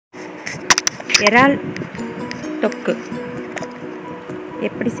இறால் தொக்கு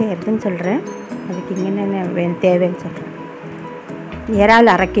எப்படி செய்கிறதுன்னு சொல்கிறேன். அதுக்கு என்னென்ன தேவைன்னு சொல்கிறேன்.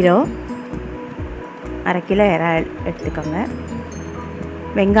 இறால் அரை கிலோ இறால் எடுத்துக்கோங்க.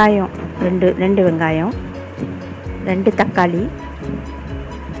 வெங்காயம் ரெண்டு வெங்காயம், 2 தக்காளி,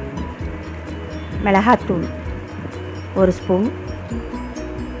 மிளகாத்தூள் 1 ஸ்பூன்,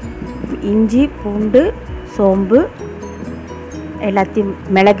 இஞ்சி பூண்டு சோம்பு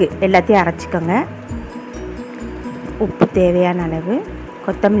மிளகு எல்லாத்தையும் அரைச்சிக்கோங்க. உப்பு தேவையான அளவு,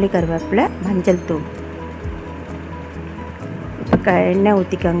 கொத்தமல்லி கருவேப்பிலை, மஞ்சள் தூள். எண்ணெய்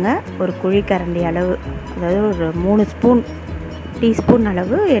ஊற்றிக்கோங்க. ஒரு குழிக்கரண்டி அளவு, அதாவது ஒரு 3 டீஸ்பூன்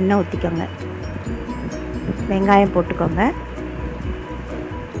அளவு எண்ணெய் ஊற்றிக்கோங்க. வெங்காயம் போட்டுக்கோங்க.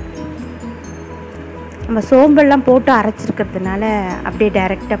 நம்ம சோம்பெல்லாம் போட்டு அரைச்சிருக்கிறதுனால அப்படியே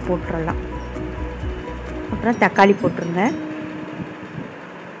டைரெக்டாக போட்டுடலாம். அப்புறம் தக்காளி போட்டுருங்க.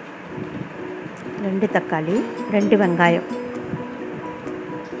 2 தக்காளி, 2 வெங்காயம்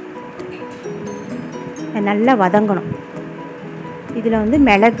நல்லா வதங்கணும். இதில்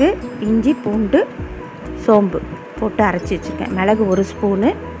மிளகு, இஞ்சி பூண்டு சோம்பு போட்டு அரைச்சி வச்சுருக்கேன். மிளகு 1 ஸ்பூனு,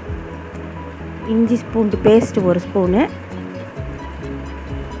 இஞ்சி பூண்டு பேஸ்ட்டு 1 ஸ்பூனு,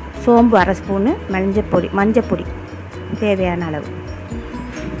 சோம்பு அரை ஸ்பூனு, மஞ்சப்பொடி தேவையான அளவு,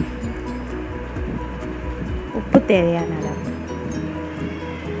 உப்பு தேவையான அளவு.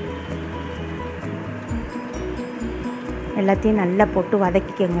 எல்லாத்தையும் நல்லா போட்டு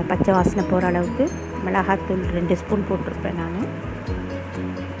வதக்கிக்கோங்க. பச்சை வாசனை போகிற அளவுக்கு. மிளகாத்தூள் 2 ஸ்பூன் போட்டிருப்பேன் நான்.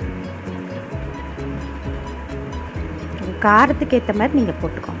 காரத்துக்கு ஏற்ற மாதிரி நீங்கள்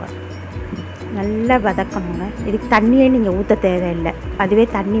போட்டுக்கோங்க. நல்லா வதக்கணுங்க. இதுக்கு தண்ணியே நீங்கள் ஊற்ற தேவையில்லை, அதுவே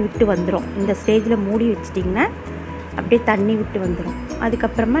தண்ணி விட்டு வந்துடும். இந்த ஸ்டேஜில் மூடி வச்சிட்டிங்கன்னா அப்படியே தண்ணி விட்டு வந்துடும்.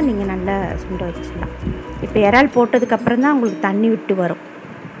 அதுக்கப்புறமா நீங்கள் நல்லா சுண்ட வச்சிடலாம். இப்போ இறால் போட்டதுக்கப்புறம் தான் உங்களுக்கு தண்ணி விட்டு வரும்.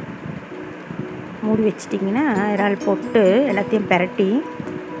 மூடி வச்சிட்டிங்கன்னா இறால் போட்டு எல்லாத்தையும் பிரட்டி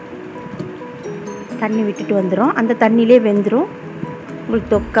தண்ணி விட்டுட்டு வந்துடும். அந்த தண்ணியிலே வெந்துடும்,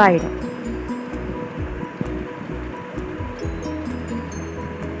 உங்களுக்கு தொக்காயிடும்.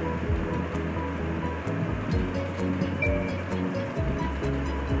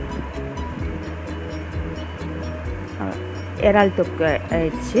 இறால் தொக்கு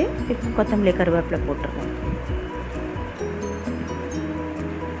ஆயிடுச்சு. இப்போ கொத்தமல்லி கருவேப்பிலை போட்டுருங்க.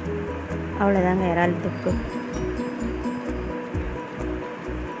 அவ்வளோதாங்க இறால் தொக்கு.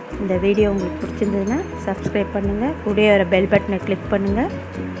 இந்த வீடியோ உங்களுக்கு பிடிச்சிருந்ததுன்னா சப்ஸ்கிரைப் பண்ணுங்கள். கூடவே வர பெல் பட்டனை கிளிக் பண்ணுங்கள்.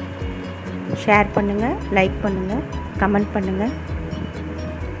 ஷேர் பண்ணுங்கள், லைக் பண்ணுங்கள், கமெண்ட் பண்ணுங்கள்.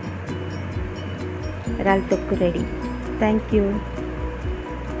 இறால் தொக்கு ரெடி. தேங்க்யூ.